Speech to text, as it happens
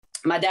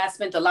my dad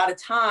spent a lot of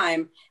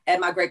time at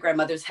my great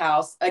grandmother's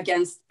house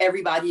against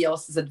everybody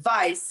else's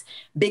advice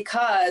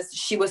because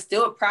she was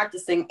still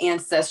practicing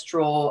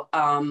ancestral,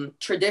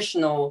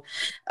 traditional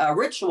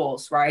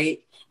rituals,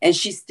 right? And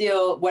she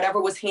still,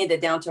 whatever was handed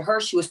down to her,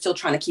 she was still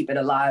trying to keep it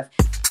alive.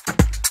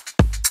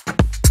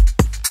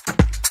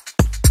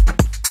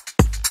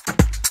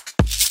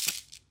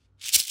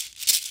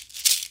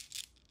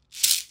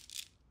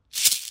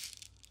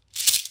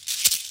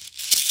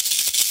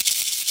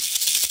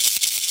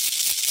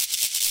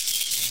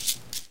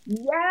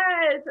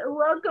 Yes,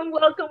 welcome,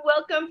 welcome,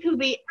 welcome to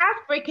the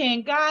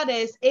African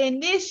Goddess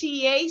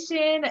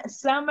Initiation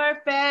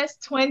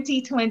Summerfest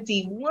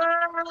 2021.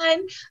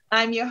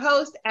 I'm your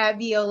host,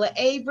 Abiola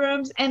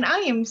Abrams, and I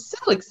am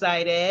so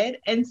excited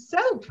and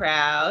so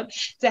proud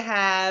to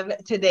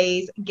have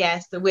today's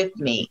guest with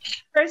me.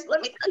 First,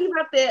 let me tell you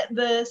about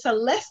the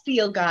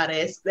celestial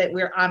goddess that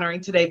we're honoring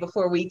today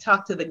before we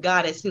talk to the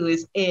goddess who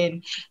is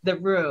in the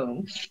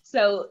room.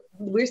 So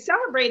we're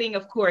celebrating,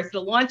 of course,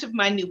 the launch of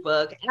my new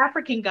book,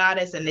 African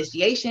Goddess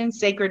Initiation,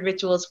 Sacred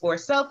Rituals for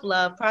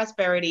Self-Love,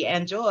 Prosperity,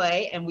 and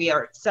Joy. And we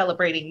are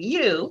celebrating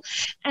you.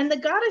 And the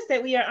goddess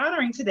that we are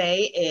honoring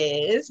today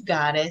is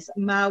Goddess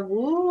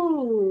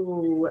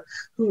Mawu,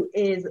 who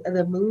is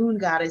the moon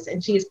goddess.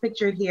 And she is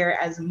pictured here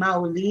as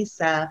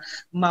Maulisa,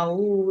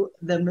 Mawu,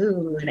 the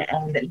moon,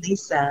 and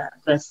Lisa,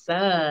 the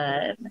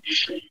sun.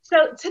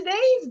 So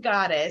today's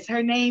goddess,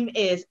 her name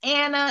is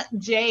Anna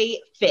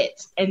J.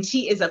 Fitz, and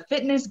she is a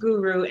fitness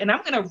guru. And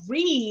I'm going to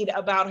read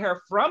about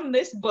her from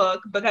this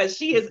book because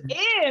she is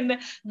in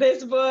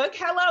this book.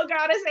 Hello,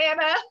 Goddess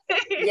Anna.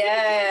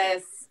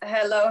 Yes.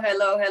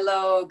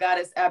 Hello,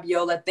 Goddess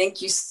Abiola.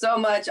 Thank you so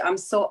much. I'm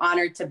so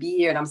honored to be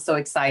here and I'm so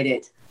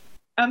excited.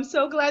 I'm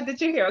so glad that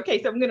you're here.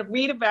 Okay, so I'm going to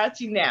read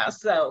about you now.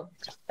 So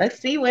let's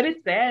see what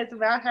it says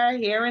about her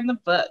here in the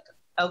book.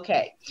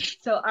 Okay,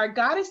 so our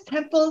Goddess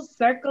Temple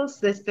Circle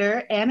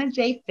sister, Anna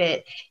J.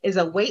 Fit, is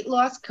a weight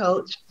loss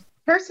coach,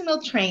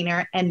 personal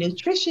trainer, and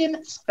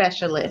nutrition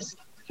specialist.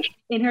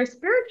 In her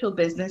spiritual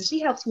business, she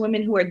helps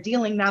women who are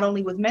dealing not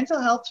only with mental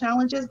health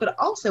challenges, but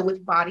also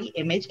with body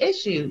image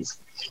issues.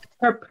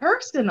 Her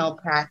personal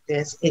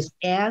practice is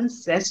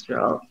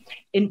ancestral,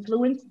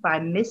 influenced by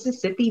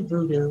Mississippi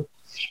voodoo.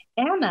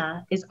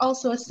 Anna is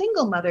also a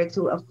single mother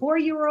to a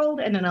 4-year-old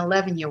and an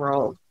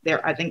 11-year-old.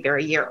 I think they're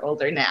a year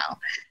older now.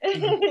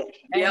 And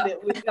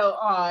it would go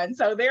on.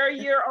 So they're a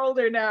year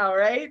older now,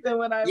 right? Than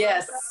when I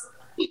Yes,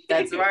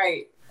 that's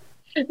right.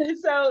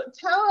 So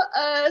tell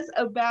us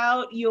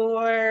about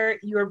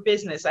your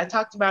business. I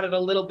talked about it a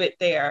little bit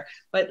there,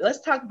 but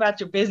let's talk about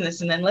your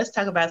business and then let's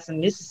talk about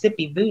some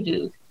Mississippi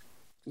voodoo.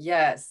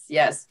 Yes.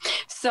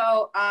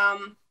 So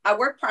I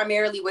work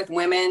primarily with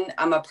women.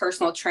 I'm a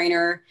personal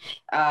trainer.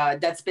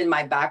 That's been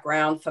my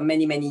background for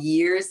many, many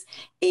years.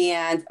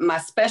 And my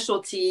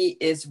specialty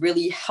is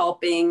really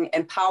helping,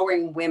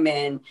 empowering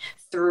women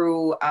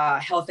through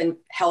health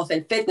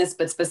and fitness,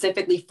 but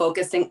specifically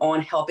focusing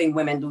on helping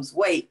women lose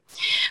weight.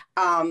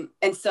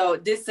 And so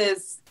this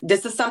is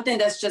something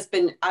that's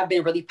I've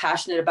been really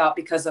passionate about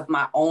because of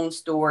my own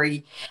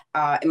story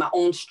and my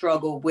own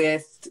struggle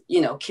with,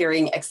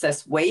 carrying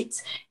excess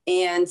weight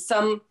and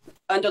some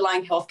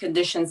underlying health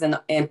conditions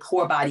and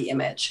poor body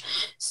image.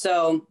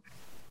 So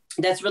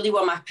that's really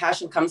where my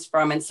passion comes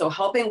from. And so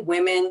helping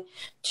women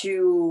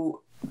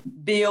to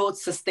build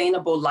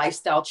sustainable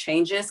lifestyle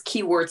changes,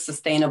 keyword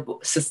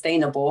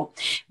sustainable,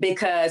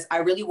 because I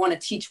really want to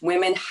teach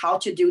women how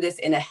to do this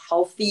in a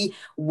healthy,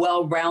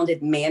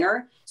 well-rounded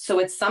manner. So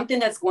it's something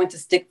that's going to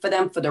stick for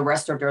them for the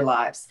rest of their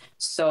lives.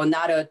 So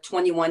not a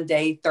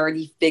 21-day,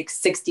 30 fix,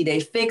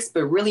 60-day fix,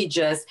 but really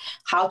just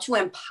how to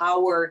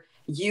empower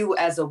you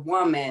as a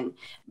woman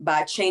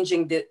by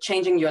changing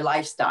your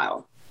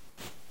lifestyle.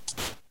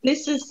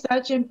 This is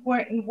such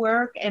important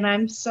work, and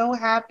I'm so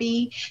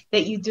happy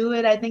that you do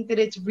it. I think that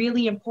it's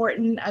really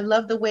important. I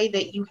love the way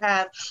that you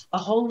have a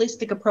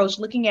holistic approach,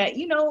 looking at,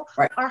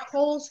 right, our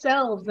whole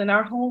selves and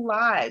our whole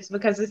lives,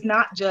 because it's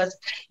not just,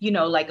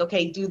 like,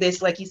 okay, do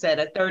this, like you said,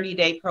 a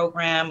 30-day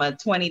program, a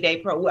 20-day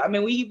program. I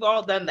mean, we've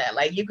all done that.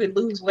 Like, you could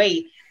lose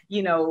weight,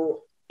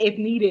 if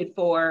needed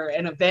for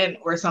an event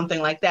or something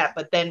like that.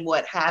 But then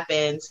what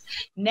happens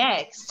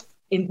next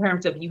in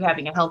terms of you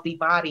having a healthy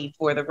body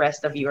for the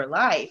rest of your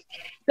life?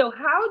 So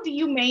how do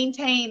you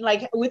maintain,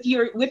 like with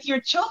your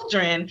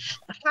children,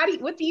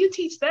 what do you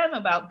teach them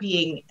about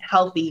being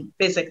healthy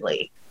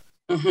physically?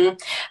 Mm-hmm.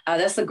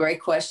 That's a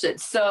great question.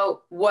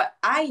 So what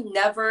I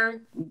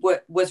never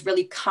was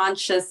really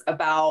conscious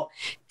about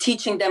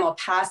teaching them or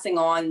passing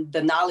on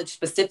the knowledge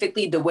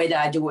specifically the way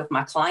that I do with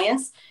my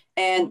clients.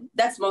 And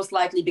that's most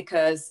likely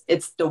because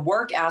it's the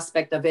work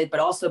aspect of it, but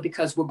also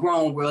because we're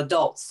grown, we're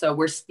adults. So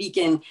we're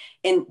speaking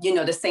in,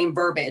 the same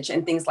verbiage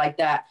and things like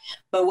that.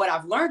 But what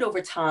I've learned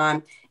over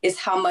time is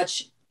how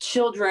much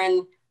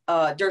children,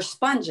 they're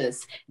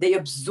sponges. They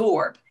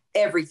absorb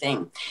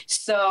everything.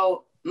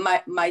 So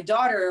my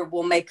daughter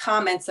will make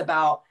comments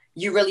about,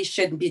 you really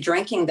shouldn't be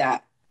drinking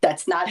that.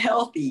 That's not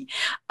healthy.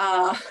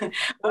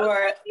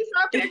 Or he's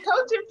out there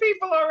coaching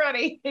people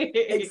already.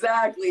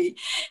 exactly.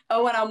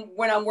 When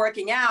I'm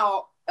working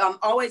out,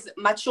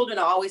 my children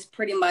are always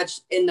pretty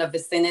much in the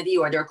vicinity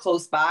or they're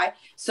close by.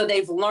 So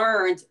they've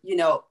learned,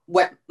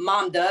 what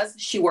mom does,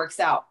 she works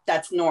out.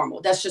 That's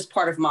normal. That's just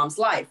part of mom's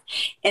life.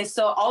 And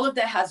so all of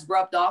that has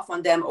rubbed off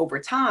on them over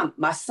time.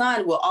 My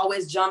son will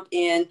always jump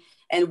in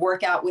and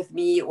work out with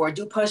me or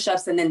do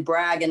push-ups and then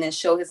brag and then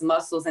show his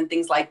muscles and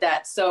things like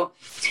that. So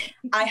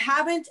I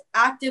haven't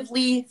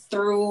actively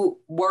through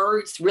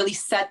words really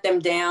set them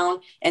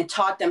down and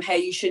taught them, hey,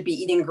 you should be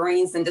eating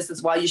greens and this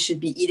is why you should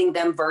be eating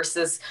them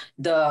versus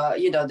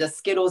the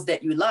Skittles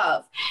that you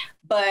love.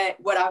 But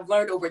what I've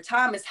learned over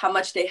time is how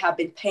much they have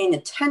been paying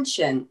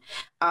attention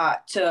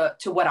to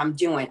what I'm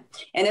doing.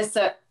 And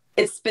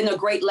it's been a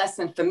great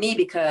lesson for me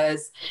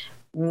because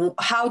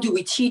how do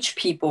we teach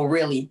people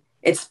really?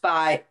 It's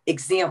by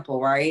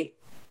example, right?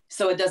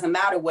 So it doesn't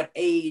matter what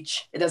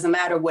age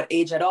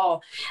at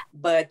all,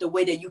 but the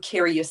way that you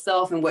carry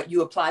yourself and what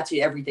you apply to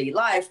your everyday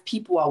life,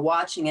 people are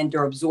watching and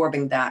they're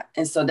absorbing that.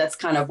 And so that's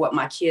kind of what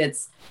my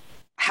kids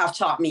have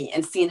taught me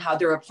and seeing how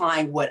they're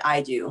applying what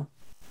I do.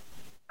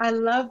 I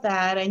love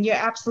that. And you're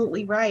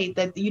absolutely right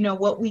that,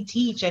 what we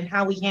teach and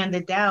how we hand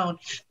it down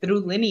through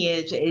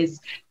lineage is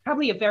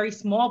probably a very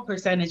small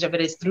percentage of it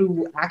is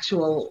through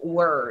actual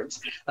words.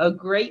 A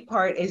great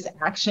part is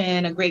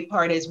action. A great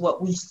part is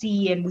what we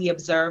see and we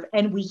observe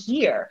and we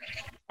hear.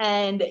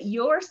 And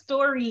your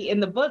story in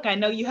the book, I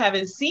know you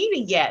haven't seen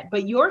it yet,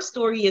 but your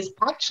story is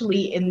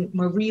actually in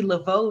Marie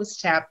Laveau's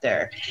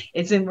chapter.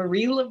 It's in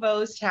Marie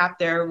Laveau's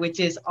chapter, which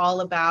is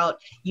all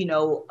about,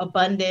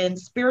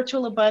 abundance,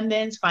 spiritual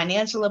abundance,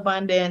 financial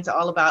abundance,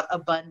 all about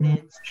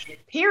abundance,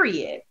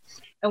 period.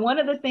 And one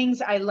of the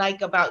things I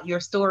like about your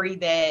story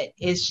that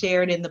is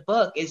shared in the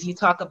book is you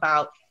talk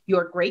about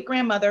your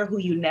great-grandmother who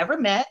you never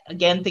met,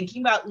 again,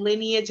 thinking about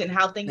lineage and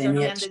how things are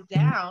handed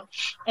down,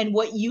 and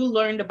what you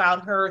learned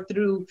about her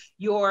through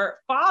your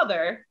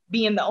father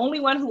being the only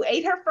one who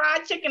ate her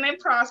fried chicken and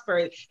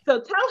prospered. So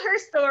tell her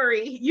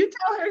story. You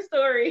tell her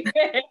story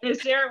and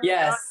share it with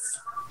us.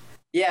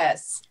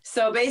 Yes.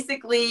 So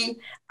basically,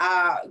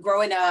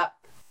 growing up,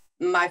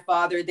 my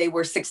father, they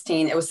were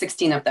 16. It was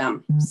 16 of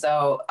them.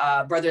 So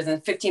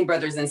 15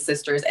 brothers and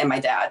sisters and my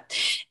dad.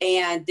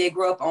 And they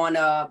grew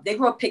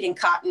up picking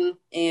cotton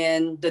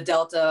in the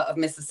Delta of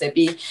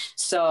Mississippi.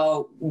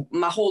 So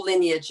my whole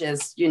lineage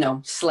is,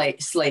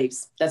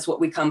 slaves. That's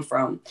what we come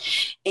from.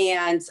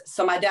 And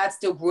so my dad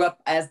still grew up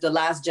as the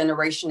last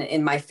generation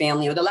in my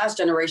family, or the last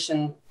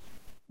generation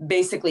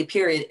basically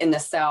period in the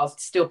South,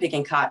 still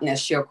picking cotton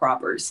as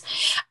sharecroppers.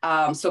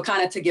 So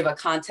kind of to give a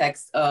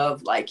context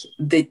of like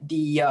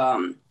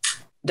the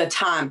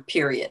time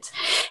period.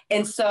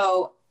 And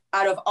so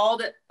out of all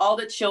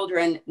the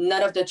children,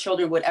 none of the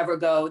children would ever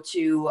go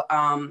to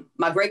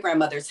my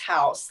great-grandmother's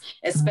house,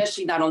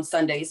 especially not on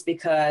Sundays,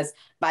 because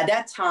by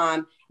that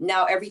time,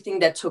 now everything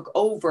that took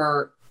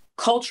over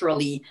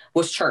culturally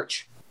was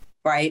church.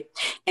 Right.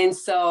 And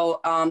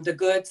so the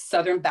good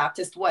Southern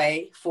Baptist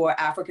way for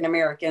African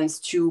Americans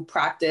to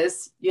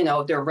practice,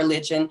 their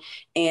religion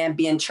and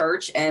be in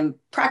church and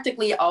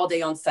practically all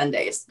day on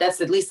Sundays.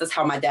 That's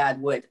how my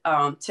dad would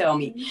tell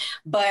me.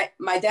 But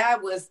my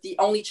dad was the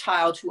only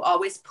child who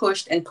always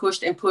pushed and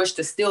pushed and pushed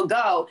to still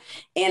go.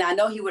 And I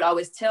know he would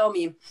always tell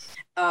me,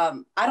 I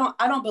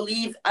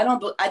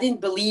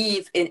didn't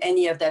believe in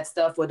any of that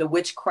stuff or the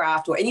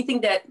witchcraft or anything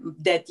that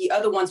the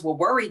other ones were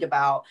worried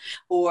about.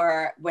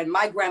 Or when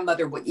my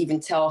grandmother would even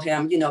tell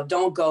him,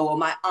 don't go, or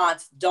my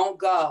aunts, don't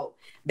go,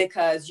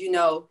 because,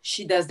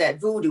 she does that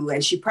voodoo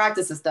and she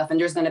practices stuff and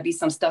there's going to be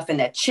some stuff in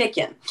that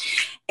chicken.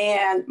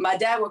 And my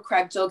dad would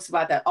crack jokes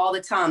about that all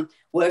the time.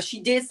 Well, if she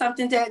did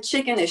something to that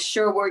chicken, it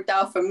sure worked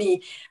out for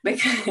me,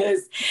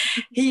 because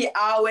he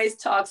always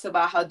talks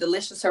about how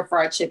delicious her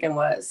fried chicken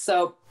was.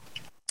 So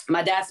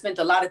my dad spent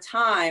a lot of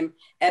time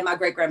at my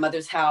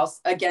great-grandmother's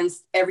house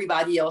against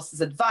everybody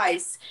else's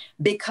advice,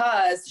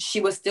 because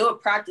she was still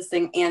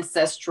practicing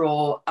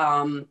ancestral,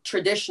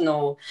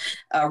 traditional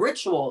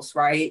rituals,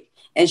 right?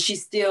 And she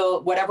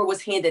still, whatever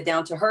was handed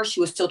down to her, she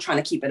was still trying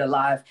to keep it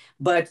alive.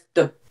 But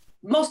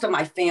most of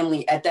my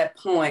family at that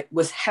point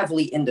was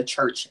heavily in the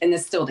church, and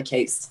it's still the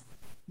case.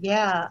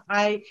 Yeah,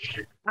 I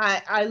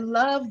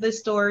love the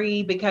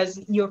story because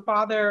your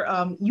father,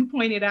 you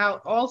pointed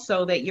out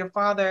also that your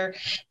father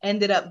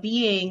ended up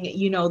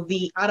being,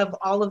 out of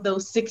all of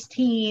those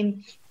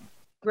 16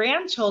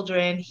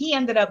 grandchildren, he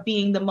ended up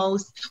being the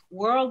most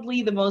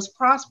worldly, the most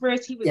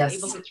prosperous. He was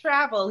able to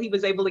travel. He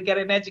was able to get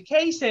an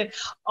education,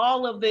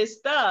 all of this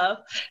stuff.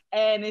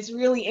 And it's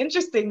really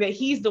interesting that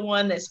he's the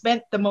one that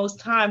spent the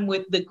most time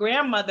with the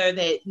grandmother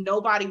that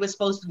nobody was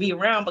supposed to be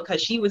around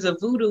because she was a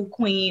voodoo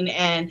queen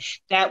and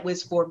that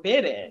was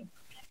forbidden.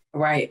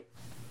 Right.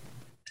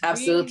 Really,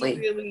 Absolutely.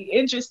 really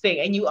interesting.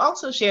 And you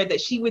also shared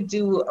that she would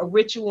do a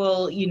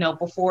ritual,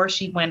 before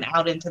she went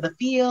out into the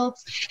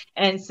fields.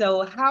 And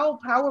so, how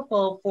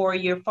powerful for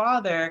your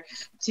father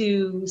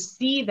to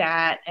see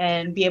that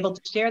and be able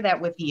to share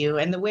that with you.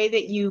 And the way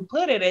that you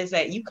put it is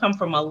that you come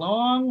from a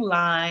long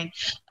line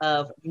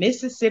of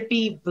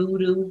Mississippi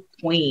voodoo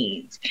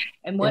queens.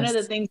 And one of the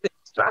Yes. things that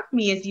struck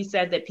me is you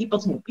said that people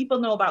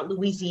know about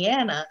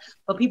Louisiana,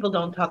 but people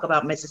don't talk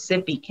about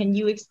Mississippi. Can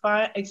you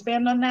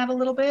expand on that a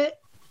little bit?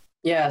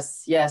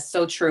 Yes, yes,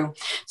 so true.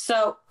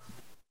 So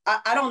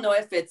I don't know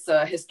if it's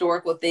a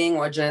historical thing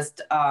or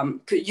just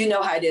you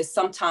know how it is.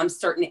 Sometimes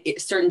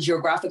certain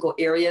geographical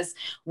areas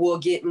will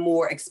get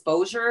more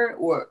exposure,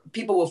 or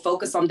people will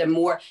focus on them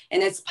more,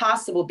 and it's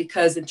possible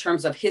because in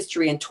terms of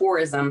history and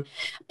tourism,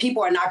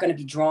 people are not going to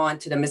be drawn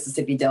to the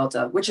Mississippi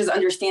Delta, which is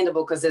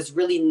understandable because there's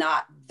really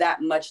not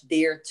that much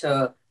there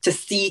to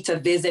see, to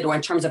visit, or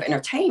in terms of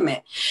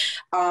entertainment.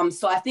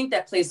 So I think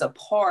that plays a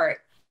part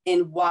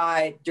in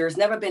why there's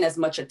never been as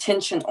much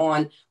attention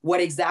on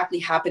what exactly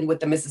happened with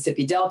the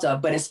Mississippi Delta.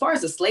 But as far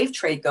as the slave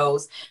trade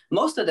goes,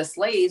 most of the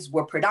slaves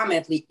were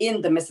predominantly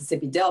in the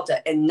Mississippi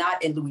Delta and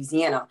not in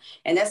Louisiana.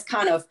 And that's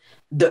kind of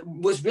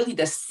was really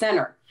the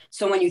center.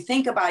 So when you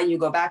think about it and you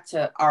go back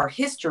to our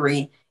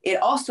history,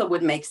 it also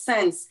would make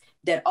sense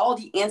that all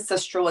the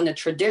ancestral and the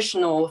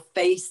traditional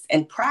faiths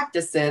and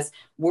practices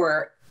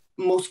were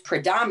most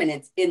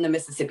predominant in the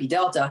Mississippi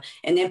Delta,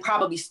 and then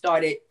probably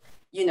started,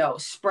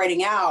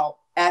 spreading out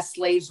as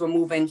slaves were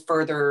moving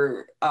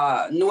further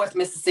north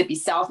Mississippi,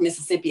 South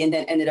Mississippi, and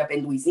then ended up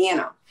in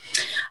Louisiana.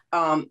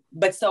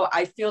 But so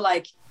I feel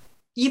like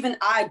even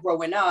I,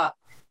 growing up,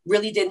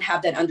 really didn't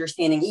have that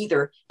understanding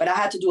either. But I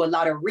had to do a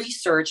lot of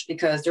research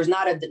because there's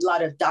not a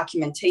lot of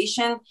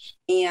documentation,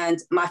 and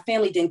my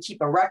family didn't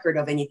keep a record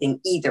of anything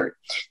either.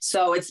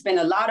 So it's been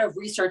a lot of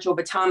research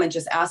over time and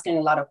just asking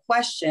a lot of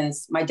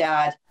questions. My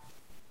dad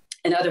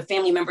and other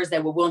family members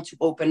that were willing to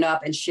open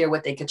up and share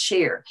what they could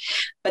share.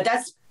 But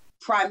that's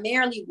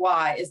primarily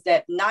why, is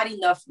that not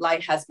enough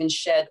light has been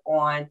shed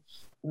on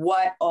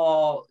what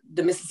all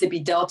the Mississippi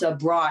Delta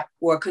brought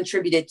or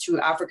contributed to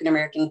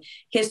African-American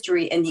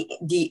history, and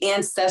the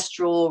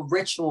ancestral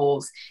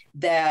rituals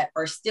that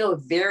are still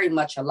very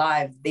much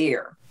alive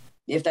there,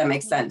 if that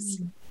makes sense.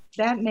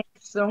 That makes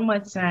so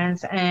much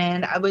sense.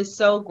 And I was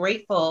so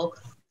grateful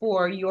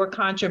for your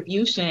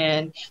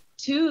contribution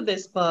to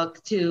this book,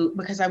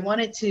 because I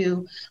wanted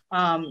to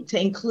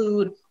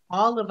include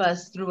all of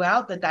us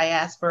throughout the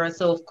diaspora.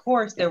 So of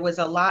course there was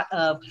a lot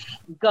of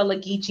Gullah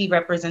Geechee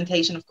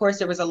representation. Of course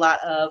there was a lot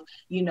of,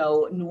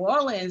 New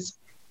Orleans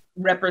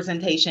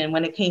representation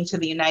when it came to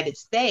the United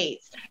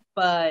States,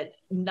 but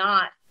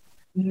not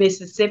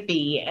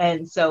Mississippi.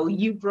 And so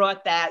you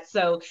brought that.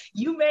 So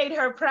you made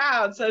her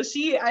proud. So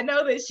I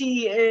know that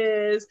she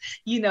is,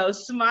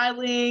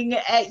 smiling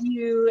at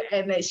you,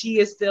 and that she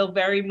is still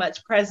very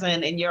much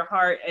present in your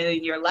heart and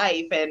in your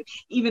life. And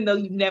even though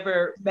you've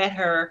never met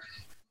her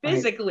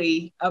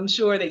physically, I'm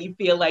sure that you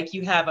feel like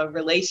you have a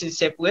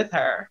relationship with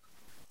her.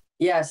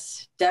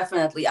 Yes,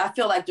 definitely. I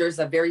feel like there's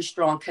a very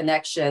strong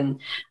connection.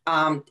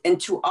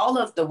 And to all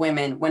of the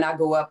women, when I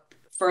go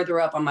further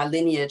up on my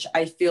lineage,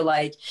 I feel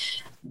like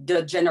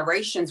the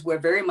generations were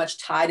very much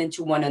tied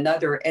into one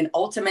another. And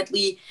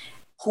ultimately,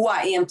 who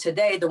I am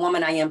today, the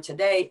woman I am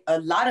today, a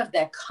lot of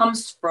that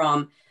comes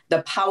from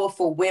the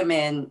powerful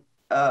women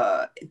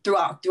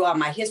throughout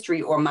my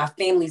history, or my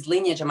family's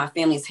lineage and my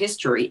family's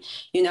history.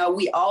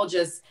 We all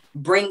just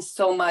bring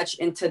so much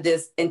into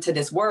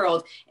this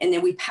world, and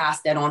then we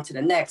pass that on to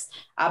the next.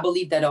 I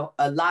believe that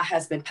a lot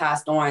has been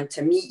passed on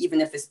to me,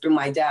 even if it's through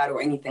my dad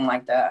or anything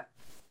like that,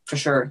 for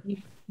sure.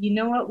 You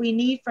know what we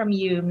need from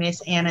you,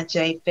 Miss Anna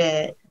J.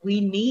 Fit?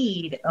 We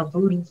need a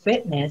Voodoo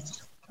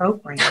Fitness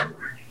program.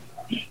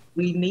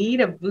 We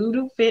need a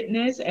Voodoo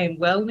Fitness and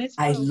Wellness program.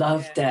 I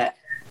love that.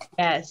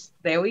 Yes,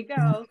 there we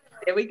go.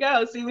 There we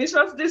go. See, we're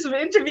supposed to do some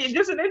interview,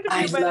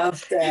 I but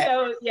love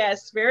that.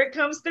 yes, Spirit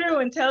comes through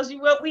and tells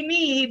you what we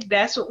need.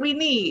 That's what we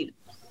need.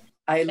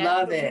 I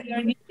love it.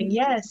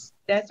 Yes,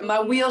 that's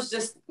my wheels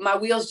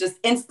just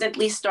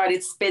instantly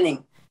started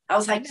spinning. I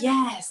was like,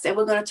 yes. And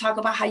we're going to talk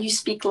about how you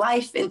speak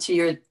life into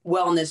your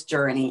wellness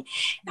journey,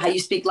 how you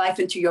speak life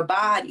into your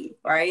body,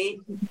 right?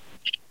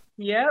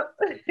 Yep.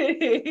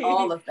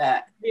 All of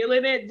that.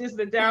 Feeling it, just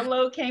the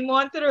download came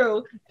on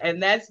through,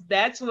 and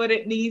that's what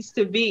it needs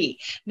to be.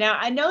 Now,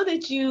 I know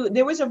that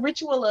there was a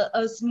ritual,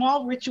 a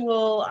small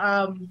ritual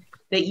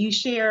that you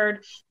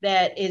shared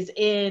that is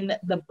in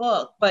the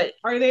book, but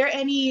are there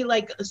any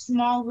like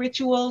small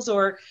rituals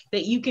or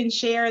that you can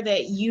share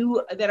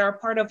that are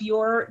part of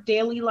your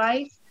daily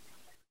life?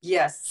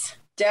 Yes,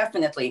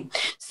 definitely.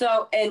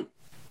 So, and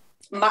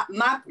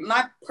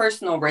my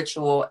personal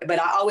ritual,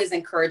 but I always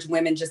encourage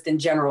women just in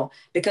general,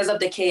 because of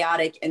the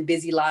chaotic and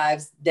busy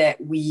lives that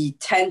we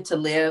tend to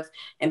live,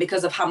 and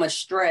because of how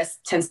much stress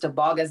tends to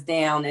bog us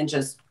down and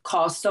just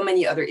cause so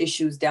many other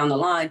issues down the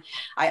line.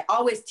 I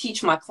always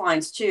teach my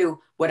clients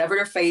too, whatever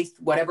their faith,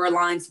 whatever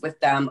aligns with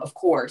them, of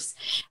course,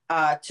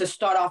 to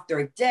start off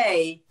their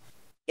day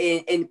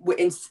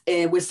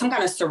with some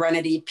kind of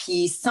serenity,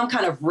 peace, some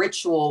kind of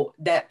ritual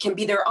that can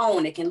be their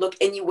own. It can look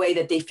any way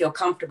that they feel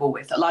comfortable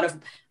with. A lot of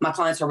my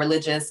clients are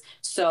religious,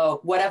 so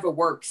whatever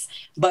works.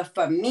 But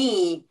for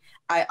me,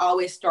 I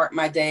always start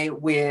my day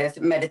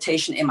with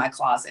meditation in my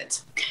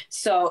closet.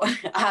 So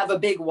I have a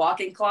big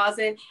walk-in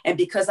closet. And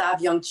because I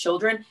have young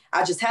children,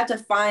 I just had to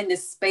find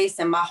this space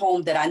in my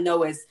home that I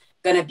know is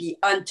going to be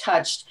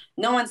untouched.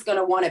 No one's going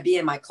to want to be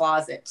in my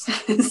closet.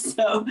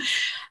 So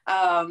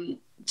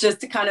just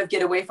to kind of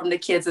get away from the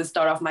kids and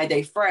start off my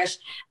day fresh,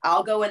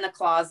 I'll go in the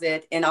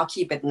closet and I'll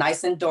keep it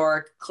nice and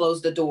dark,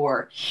 close the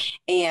door.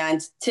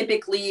 And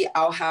typically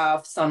I'll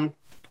have some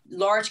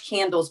large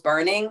candles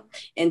burning,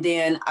 and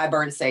then I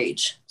burn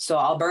sage. So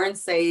I'll burn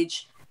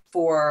sage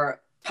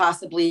for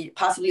possibly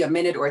a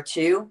minute or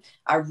two.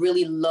 I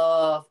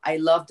love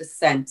the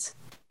scent.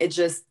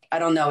 I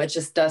don't know, it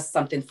just does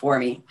something for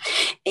me.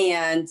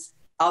 And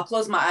I'll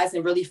close my eyes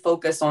and really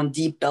focus on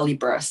deep belly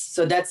breaths.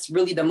 So that's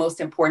really the most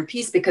important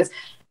piece, because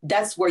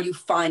that's where you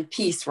find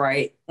peace,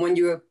 right? When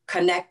you're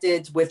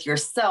connected with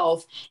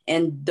yourself,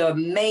 and the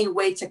main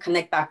way to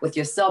connect back with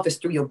yourself is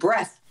through your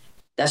breath.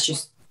 That's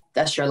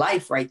your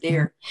life right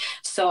there.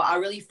 So I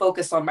really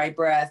focus on my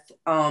breath.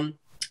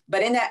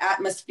 But in that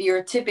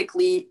atmosphere,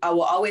 typically, I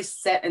will always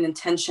set an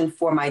intention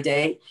for my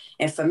day.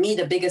 And for me,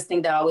 the biggest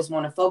thing that I always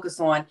want to focus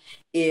on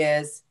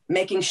is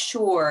making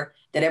sure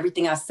that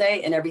everything I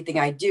say and everything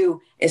I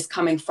do is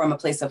coming from a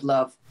place of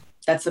love.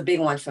 That's a big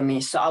one for me.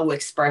 So I will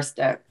express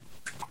that.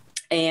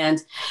 And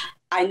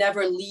I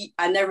never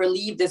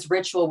leave this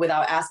ritual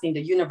without asking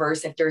the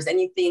universe if there's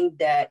anything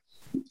that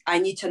I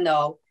need to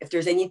know, if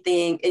there's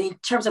anything in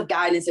terms of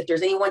guidance, if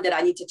there's anyone that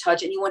I need to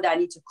touch, anyone that I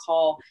need to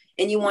call,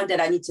 anyone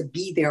that I need to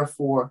be there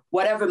for,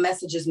 whatever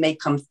messages may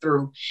come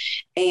through.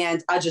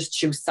 And I just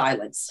choose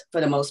silence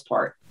for the most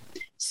part.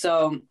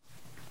 So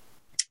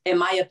in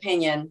my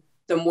opinion,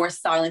 the more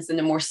silence and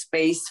the more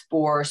space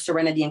for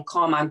serenity and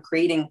calm I'm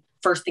creating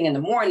first thing in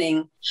the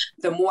morning,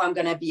 the more I'm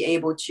going to be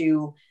able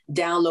to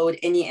download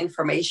any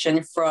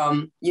information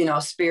from,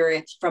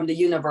 spirit, from the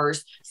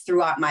universe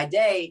throughout my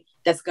day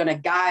that's going to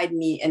guide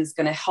me and it's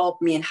going to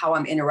help me in how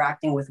I'm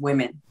interacting with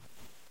women.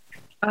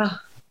 Oh,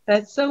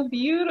 that's so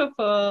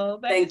beautiful.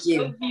 Thank you.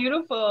 So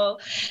beautiful.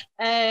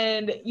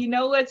 And you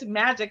know what's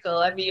magical?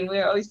 I mean,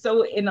 we're always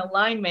so in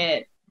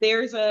alignment.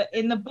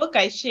 In the book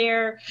I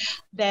share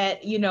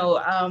that,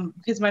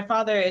 because my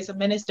father is a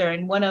minister,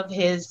 and one of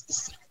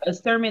a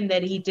sermon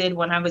that he did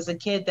when I was a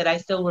kid that I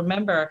still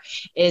remember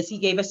is he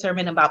gave a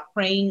sermon about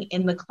praying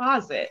in the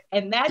closet.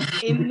 And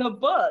that's in the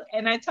book.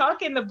 And I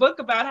talk in the book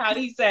about how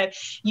he said,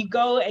 you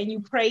go and you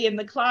pray in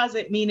the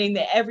closet, meaning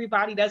that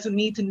everybody doesn't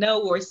need to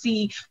know or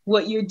see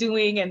what you're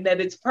doing, and that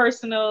it's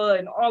personal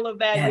and all of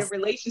that, yes. Your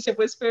relationship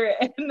with spirit.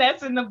 And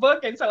that's in the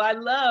book. And so I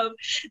love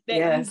that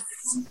yes.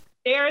 You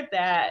shared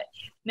that.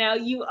 Now,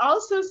 you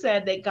also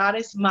said that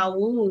Goddess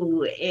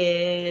Mawu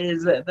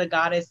is the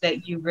goddess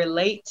that you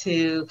relate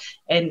to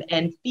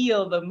and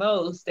feel the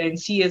most, and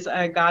she is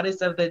a goddess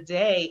of the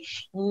day.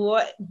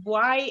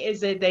 Why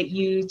is it that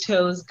you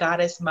chose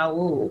Goddess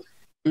Mawu?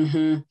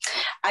 Mm-hmm.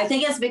 I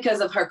think it's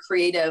because of her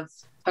creative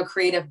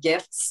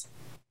gifts.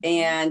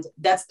 And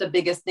that's the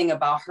biggest thing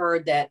about her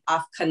that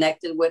I've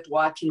connected with,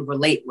 what I can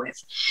relate with.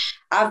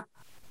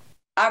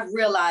 I've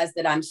realized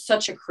that I'm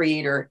such a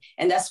creator.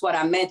 And that's what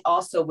I meant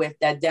also with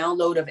that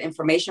download of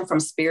information from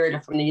spirit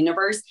and from the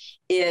universe,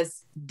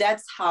 is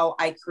that's how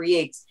I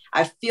create.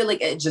 I feel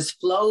like it just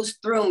flows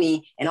through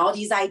me, and all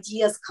these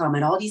ideas come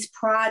and all these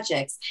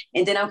projects.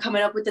 And then I'm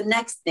coming up with the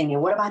next thing.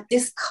 And what about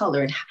this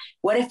color? And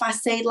what if I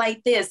say it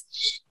like this?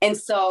 And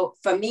so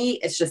for me,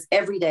 it's just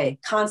every day,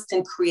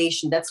 constant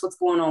creation. That's what's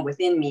going on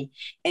within me.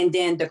 And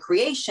then the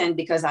creation,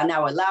 because I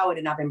now allow it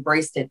and I've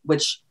embraced it,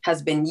 which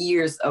has been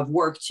years of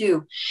work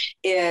too,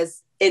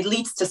 is it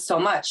leads to so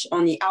much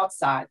on the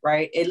outside,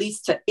 right? It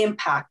leads to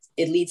impact.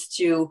 It leads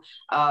to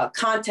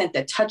content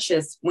that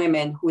touches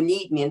women who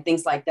need me and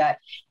things like that.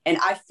 And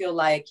I feel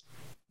like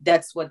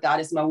that's what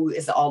Goddess Mawu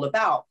is all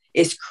about,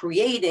 is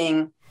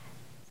creating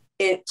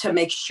it to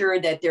make sure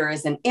that there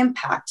is an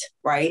impact,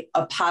 right?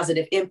 A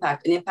positive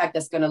impact, an impact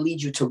that's going to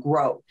lead you to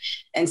grow.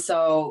 And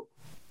so,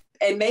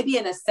 and maybe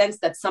in a sense,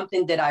 that's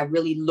something that I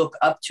really look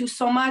up to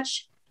so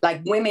much,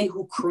 like women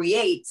who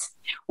create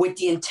with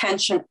the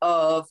intention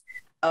of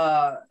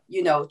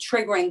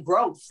triggering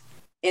growth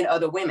in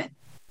other women.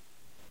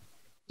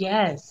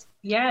 Yes.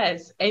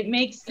 That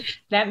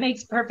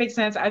makes perfect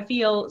sense. I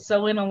feel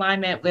so in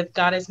alignment with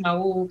Goddess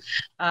Mawu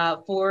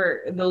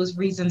for those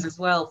reasons as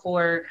well,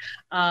 for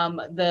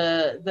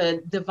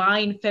the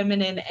divine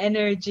feminine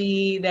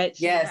energy that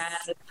she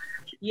has.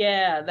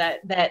 Yeah,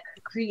 that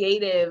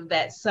creative,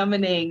 that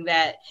summoning,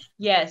 that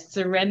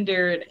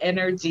surrendered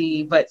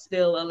energy, but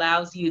still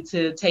allows you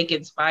to take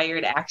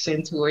inspired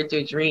action towards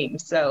your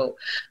dreams. So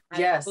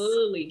I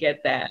fully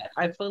get that.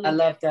 I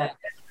love that.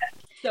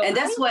 So and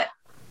that's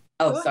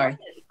sorry.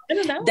 I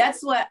don't know.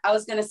 That's what I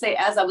was going to say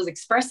as I was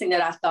expressing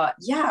that. I thought,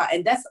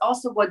 and that's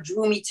also what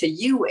drew me to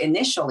you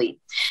initially.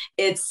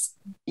 It's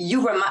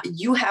you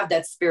have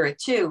that spirit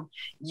too.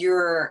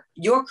 Your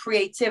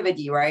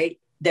creativity, right?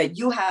 that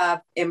you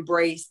have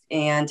embraced,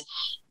 and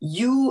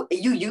you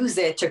use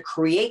it to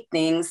create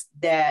things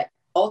that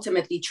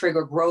ultimately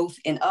trigger growth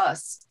in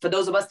us. For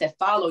those of us that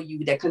follow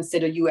you, that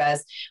consider you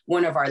as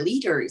one of our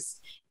leaders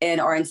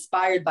and are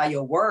inspired by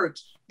your work,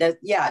 that,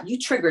 yeah, you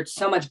triggered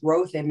so much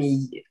growth in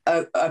me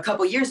a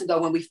couple of years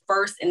ago when we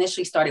first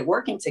initially started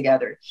working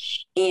together.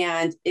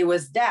 And it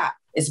was that,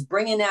 it's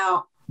bringing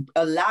out,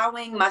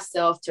 allowing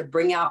myself to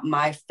bring out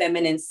my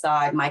feminine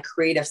side, my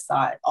creative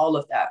side, all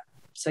of that.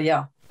 So,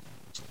 yeah.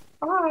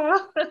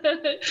 Oh,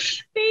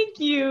 thank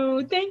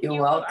you. Thank You're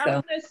you. welcome. I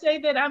want to say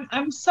that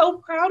I'm so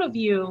proud of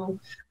you.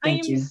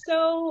 Thank you.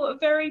 So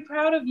very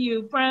proud of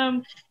you.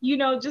 From,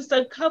 just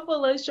a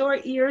couple of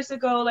short years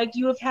ago, like,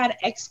 you have had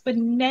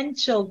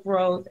exponential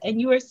growth, and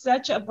you are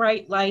such a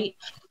bright light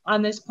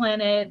on this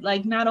planet,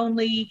 like, not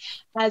only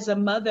as a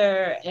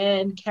mother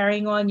and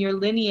carrying on your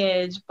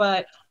lineage,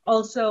 but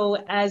also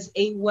as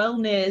a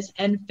wellness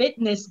and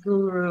fitness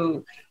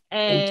guru.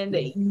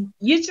 And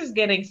you're just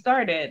getting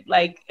started.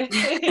 Like,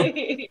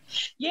 yeah,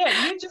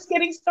 you're just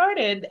getting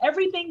started.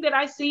 Everything that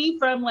I see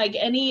from, like,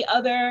 any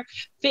other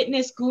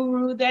fitness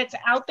guru that's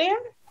out there,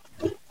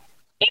 it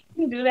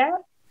can do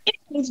that. It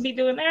needs to be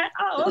doing that.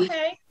 Oh,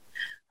 okay.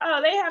 Oh,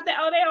 they have to,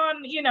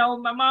 they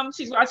on, my mom,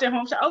 she's watching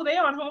Home Shop. Oh, they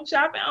on Home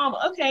Shopping. Oh,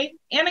 okay.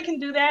 Anna can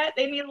do that.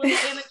 They need a little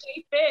Anna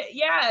J Fit.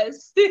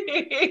 Yes.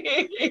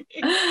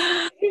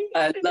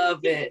 I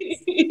love it.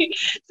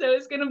 So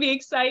it's going to be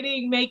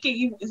exciting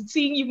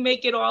seeing you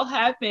make it all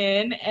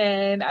happen.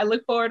 And I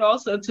look forward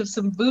also to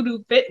some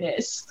Voodoo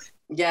Fitness.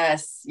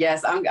 Yes.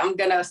 I'm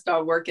going to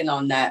start working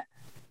on that.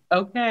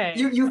 Okay.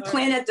 You've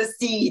planted the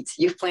seed.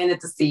 You've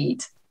planted the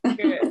seed.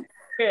 Good.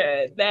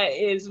 Good. That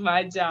is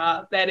my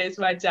job.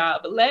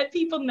 Let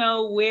people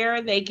know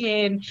where they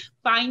can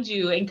find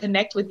you and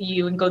connect with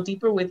you and go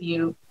deeper with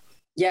you.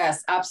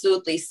 Yes,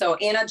 absolutely. So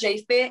Anna J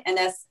Fit, and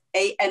that's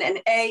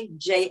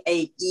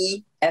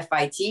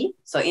ANNAJAEFIT.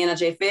 So Anna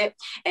J Fit.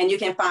 And you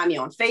can find me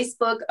on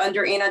Facebook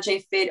under Anna J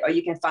Fit, or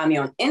you can find me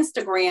on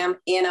Instagram,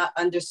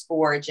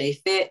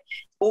 Anna_J Fit,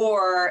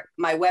 or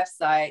my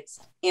website,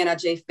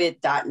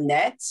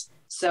 AnnaJFit.net.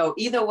 So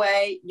either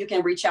way, you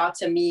can reach out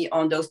to me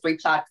on those 3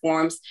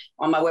 platforms.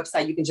 On my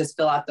website, you can just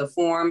fill out the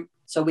form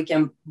so we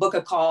can book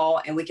a call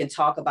and we can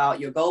talk about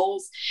your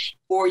goals,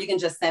 or you can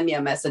just send me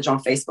a message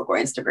on Facebook or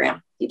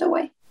Instagram. Either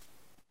way.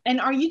 And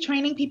are you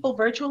training people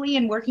virtually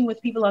and working with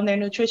people on their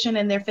nutrition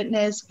and their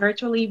fitness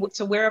virtually?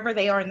 So wherever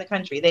they are in the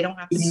country, they don't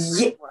have to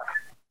be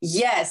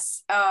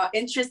Yes.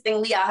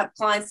 Interestingly, I have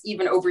clients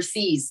even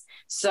overseas.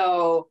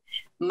 So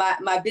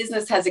my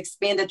business has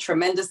expanded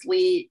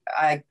tremendously,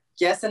 I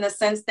guess, in a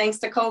sense, thanks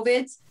to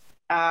COVID.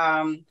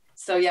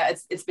 So yeah,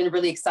 it's been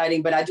really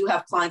exciting, but I do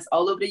have clients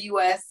all over the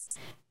US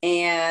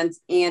and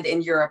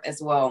in Europe as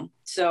well.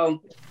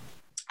 So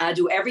I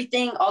do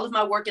everything. All of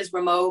my work is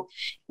remote.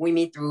 We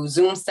meet through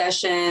Zoom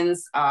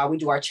sessions. We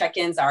do our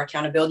check-ins, our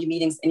accountability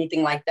meetings,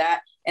 anything like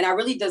that. And I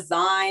really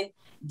design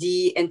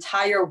the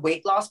entire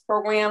weight loss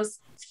programs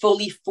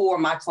fully for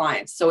my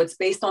clients. So it's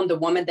based on the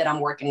woman that I'm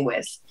working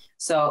with.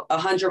 So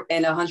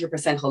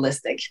 100%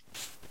 holistic.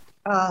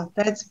 Oh,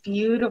 that's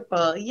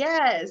beautiful.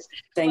 Yes.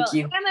 Thank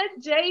you. Anna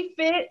J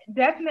Fit,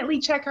 definitely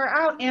check her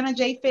out,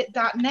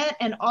 AnnaJFit.net,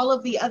 and all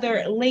of the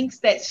other links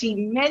that she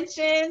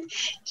mentioned.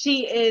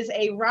 She is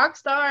a rock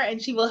star,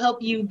 and she will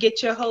help you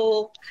get your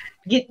whole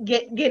get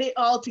it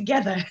all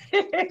together.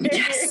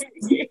 Yes.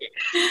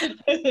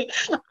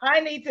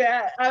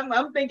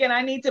 I'm thinking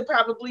I need to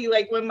probably,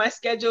 like, when my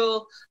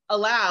schedule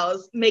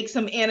allows, make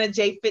some Anna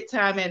J Fit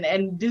time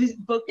and do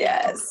book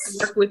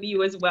work with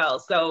you as well.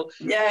 So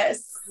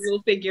yes, we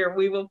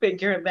will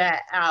figure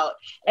that out.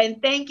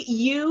 And thank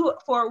you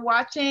for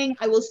watching.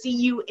 I will see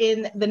you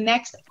in the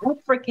next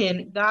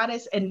African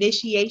Goddess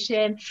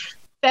Initiation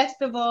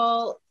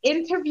Festival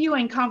interview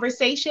and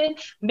conversation.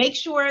 Make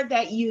sure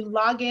that you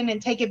log in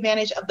and take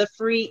advantage of the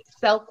free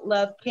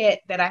self-love kit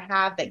that I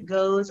have that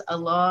goes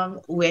along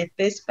with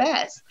this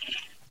fest.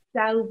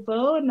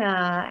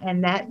 Salbona,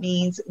 and that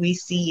means we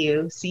see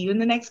you. See you in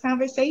the next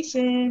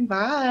conversation.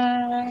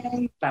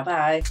 Bye.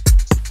 Bye-bye.